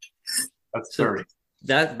 That's 30.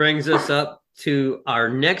 That brings us up to our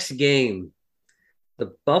next game.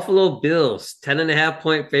 The Buffalo Bills,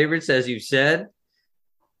 10.5-point favorites, as you said.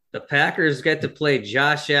 The Packers get to play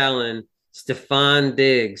Josh Allen, Stephon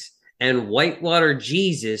Diggs, and Whitewater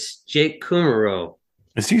Jesus, Jake Kumerow.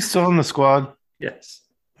 Is he still in the squad? Yes.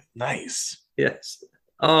 Nice. Yes.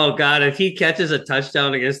 Oh, God, if he catches a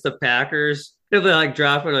touchdown against the Packers, it'll be like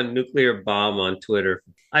dropping a nuclear bomb on Twitter.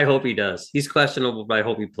 I hope he does. He's questionable, but I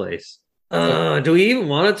hope he plays. Do we even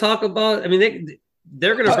want to talk about – I mean,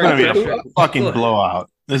 they're going to bring a fucking blowout.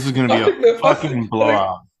 This is going to be a fucking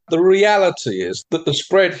blowout. The reality is that the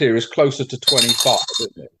spread here is closer to 25,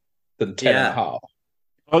 isn't it, than 10.5.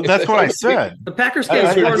 Oh, that's what I said. The Packers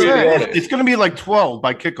can't score. It's going to be like 12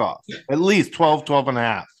 by kickoff. At least 12 and a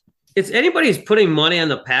half. If anybody's putting money on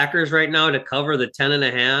the Packers right now to cover the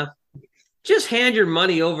 10.5, just hand your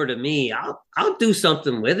money over to me. I'll do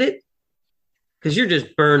something with it because you're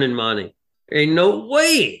just burning money. There ain't no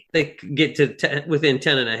way they could get to within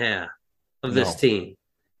 10.5 of this team.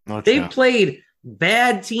 They've played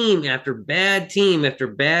bad team after bad team after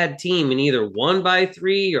bad team and either won by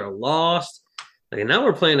 3 or lost. Like now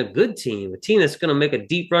we're playing a good team, a team that's going to make a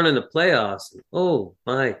deep run in the playoffs. Oh,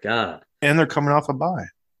 my God. And they're coming off a bye.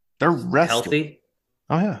 They're rested. Healthy.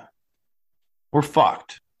 Oh, yeah. We're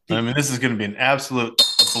fucked. I mean, this is going to be an absolute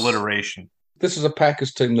obliteration. This is a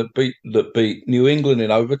Packers team that beat New England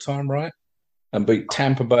in overtime, right? And beat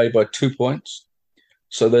Tampa Bay by 2 points.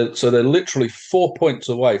 So they're literally 4 points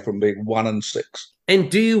away from being 1-6.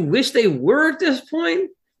 And do you wish they were at this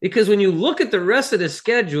point? Because when you look at the rest of the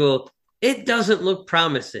schedule, it doesn't look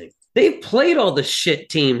promising. They've played all the shit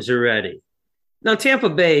teams already. Now, Tampa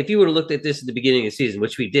Bay, if you would have looked at this at the beginning of the season,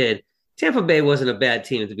 which we did, Tampa Bay wasn't a bad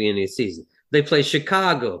team at the beginning of the season. They played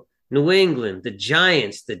Chicago, New England, the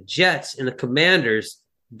Giants, the Jets, and the Commanders.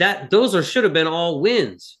 Those should have been all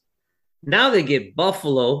wins. Now they get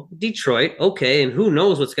Buffalo, Detroit, okay, and who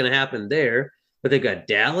knows what's going to happen there. But they've got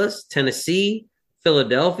Dallas, Tennessee,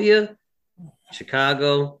 Philadelphia,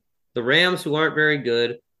 Chicago, the Rams, who aren't very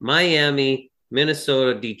good, Miami,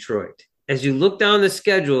 Minnesota, Detroit. As you look down the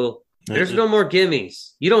schedule, there's no more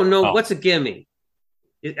gimmies. You don't know what's a gimme.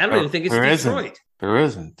 I don't even think it's Detroit. There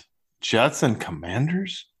isn't. Jets and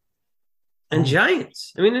Commanders? And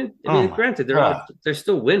Giants. I mean, granted, they're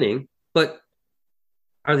still winning, but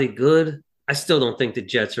are they good? I still don't think the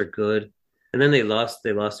Jets are good. And then they lost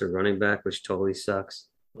their running back, which totally sucks.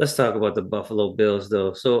 Let's talk about the Buffalo Bills,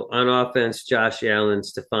 though. So on offense, Josh Allen,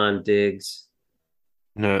 Stephon Diggs.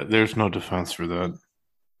 No, there's no defense for that.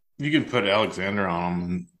 You can put Alexander on him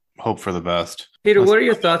and hope for the best. Peter, what are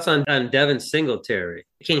your thoughts on Devin Singletary?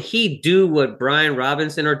 Can he do what Brian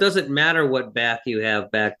Robinson, or does it matter what back you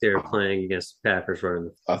have back there playing against the Packers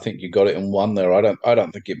running? I think you got it in one there. I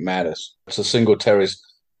don't think it matters. So Singletary's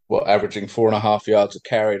averaging 4.5 yards a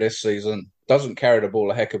carry this season. Doesn't carry the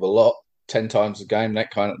ball a heck of a lot, 10 times a game,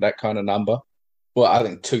 that kind of number. Well, I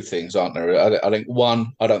think two things, aren't there? I think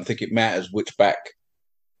one, I don't think it matters which back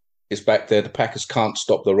is back there. The Packers can't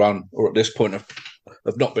stop the run, or at this point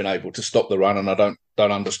have not been able to stop the run, and I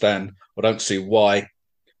don't understand. I don't see why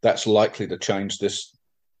that's likely to change this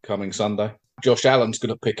coming Sunday. Josh Allen's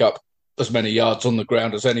going to pick up as many yards on the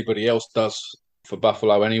ground as anybody else does for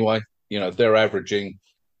Buffalo anyway. You know, they're averaging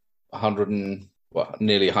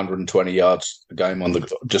nearly 120 yards a game on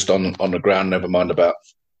the ground, never mind about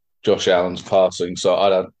Josh Allen's passing.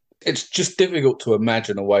 So it's just difficult to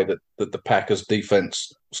imagine a way that the Packers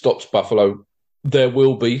defense stops Buffalo. There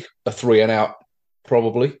will be a 3-and-out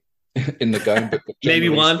probably in the game, but maybe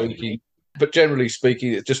one. But generally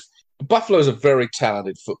speaking, it's just Buffalo's a very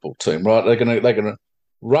talented football team, right? They're gonna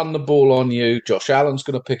run the ball on you. Josh Allen's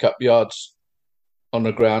going to pick up yards on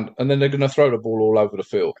the ground, and then they're going to throw the ball all over the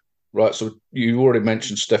field, right? So you already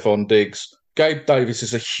mentioned Stephon Diggs. Gabe Davis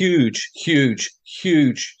is a huge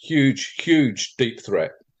deep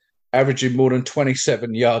threat, averaging more than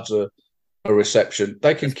 27 yards a reception.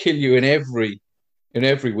 They can kill you in every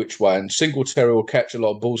which way, and Singletary will catch a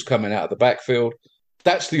lot of balls coming out of the backfield.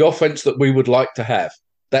 That's the offense that we would like to have.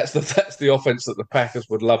 That's the offense that the Packers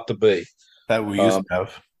would love to be. That we used to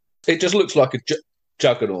have. It just looks like a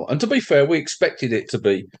juggernaut. And to be fair, we expected it to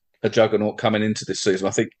be a juggernaut coming into this season.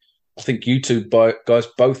 I think you two guys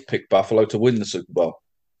both picked Buffalo to win the Super Bowl.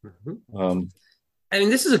 Mm-hmm. I mean,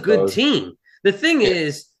 this is a good team. The thing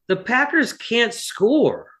is, the Packers can't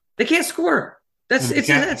score. They can't score. It's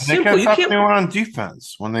that simple. You can't anyone on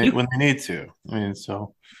defense when they need to. I mean,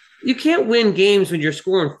 so you can't win games when you're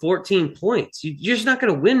scoring 14 points. You're just not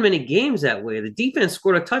going to win many games that way. The defense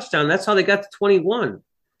scored a touchdown. That's how they got to 21.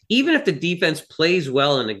 Even if the defense plays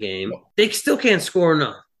well in a game, they still can't score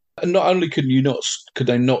enough. And not only could they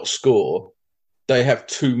not score, they have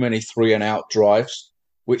too many 3-and-out drives,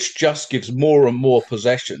 which just gives more and more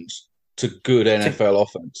possessions to good NFL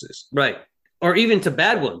offenses. Right. Or even to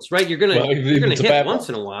bad ones, right? You're gonna hit once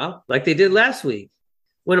in a while, like they did last week.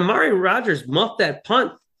 When Amari Rodgers muffed that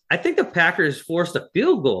punt, I think the Packers forced a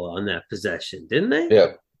field goal on that possession, didn't they?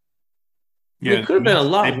 Yeah. It could have been a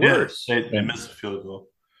lot worse. They missed the field goal.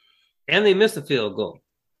 And they missed the field goal.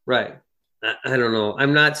 Right. I don't know.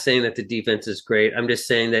 I'm not saying that the defense is great. I'm just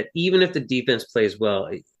saying that even if the defense plays well,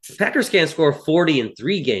 the Packers can't score 40 in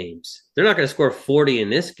 3 games. They're not going to score 40 in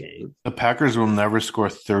this game. The Packers will never score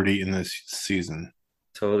 30 in this season.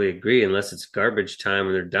 Totally agree, unless it's garbage time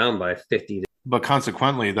and they're down by 50. But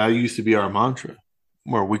consequently, that used to be our mantra,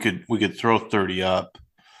 where we could throw 30 up.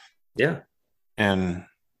 Yeah. And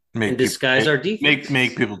disguise our defense.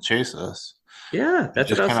 Make people chase us. Yeah, that's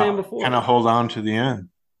what I was saying before. Kind of hold on to the end.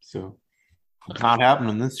 So not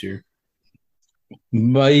happening this year.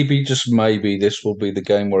 Maybe, just maybe, this will be the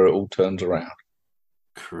game where it all turns around.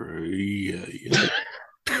 Crazy.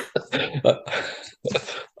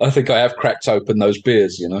 I think I have cracked open those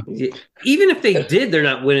beers, you know. Even if they did, they're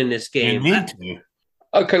not winning this game. They need to.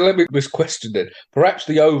 Okay, let me question it. Perhaps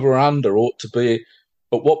the over-under ought to be,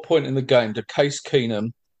 at what point in the game do Case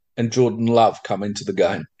Keenum and Jordan Love come into the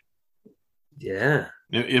game? Yeah.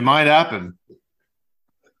 It might happen.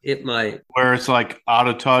 It might. Where it's like out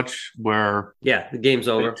of touch, where... Yeah, the game's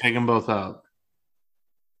over. Take them both out.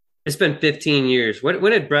 It's been 15 years. When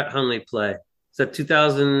did Brett Hundley play? Is that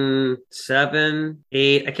 2007,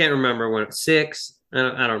 8? I can't remember when. 6? I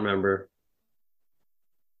don't remember.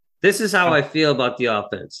 This is how I feel about the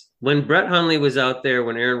offense. When Brett Hundley was out there,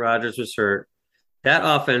 when Aaron Rodgers was hurt, that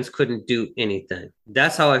offense couldn't do anything.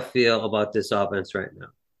 That's how I feel about this offense right now,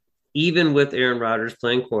 even with Aaron Rodgers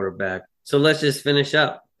playing quarterback. So let's just finish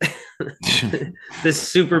up this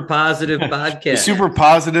super positive podcast. The super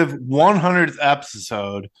positive 100th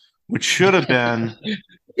episode, which should have been.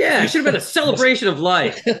 Yeah, it should have been a celebration of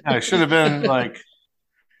life. It should have been like.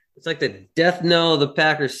 It's like the death knell of the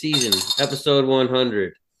Packers season, episode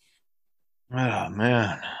 100. Oh,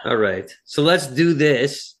 man. All right. So let's do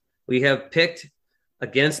this. We have picked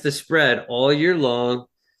against the spread all year long.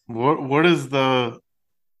 What is the...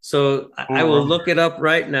 So I will look it up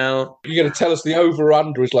right now. You're going to tell us the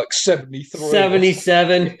over-under is like 73.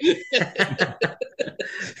 77.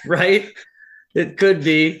 Right? It could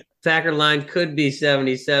be. Packer line could be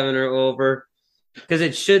 77 or over. Because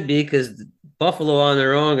it should be, because Buffalo on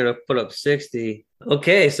their own are going to put up 60.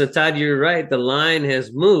 Okay, so Todd, you're right. The line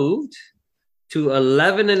has moved to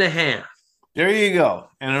 11.5. There you go.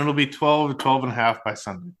 And it'll be 12.5 by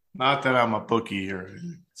Sunday. Not that I'm a bookie here.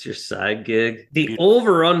 It's your side gig. The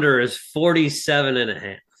over-under is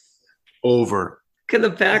 47.5. Over. Can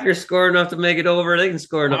the Packers score enough to make it over? They can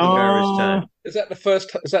score enough in garbage time. Is that the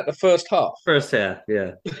first half? First half,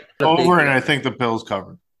 yeah. Over, and I think the Bills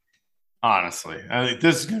covered. Honestly, I think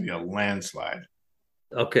this is going to be a landslide.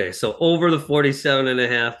 Okay, so over the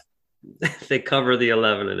 47.5, they cover the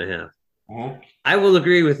 11.5. Mm-hmm. I will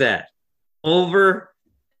agree with that. Over,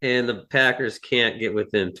 and the Packers can't get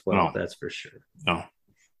within 12. No. That's for sure. No.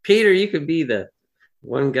 Peter, you could be the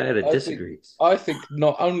one guy that disagrees. I think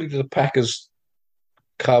not only do the Packers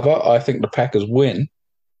cover, I think the Packers win.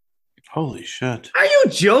 Holy shit. Are you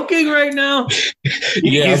joking right now?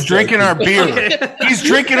 Yeah, he's drinking our beer. Okay. He's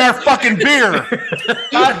drinking our fucking beer.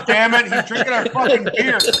 God damn it. He's drinking our fucking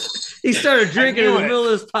beer. He started drinking in the middle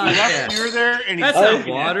of this podcast. Beer there and that's not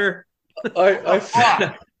water. I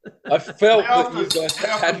felt that you guys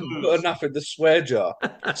hadn't put enough in the swear jar.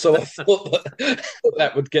 So I thought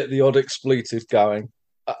that would get the odd expletive going.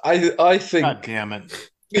 I think. God damn it.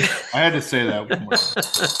 I had to say that one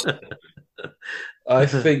more. I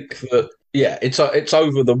think that, yeah, it's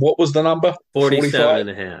over the, what was the number?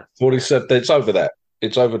 47.5. 47. It's over that.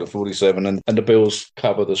 It's over the 47, and the Bills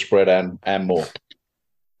cover the spread and more.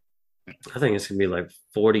 I think it's going to be like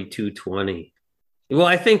 42-20. Well,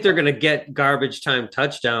 I think they're going to get garbage time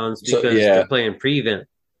touchdowns because they're playing prevent.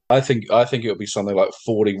 I think it'll be something like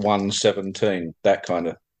 41-17, that kind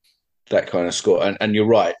of score. And you're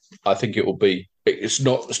right. I think it will be. It's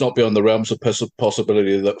not beyond the realms of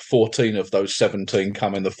possibility that 14 of those 17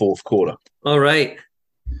 come in the fourth quarter. All right.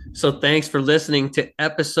 So thanks for listening to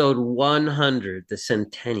episode 100, the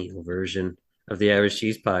centennial version of the Average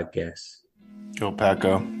Cheese Podcast. Go Pack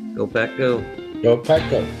Go. Go Pack Go. Go Pack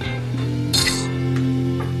Go.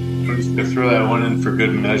 Let's throw that one in for good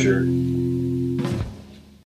measure.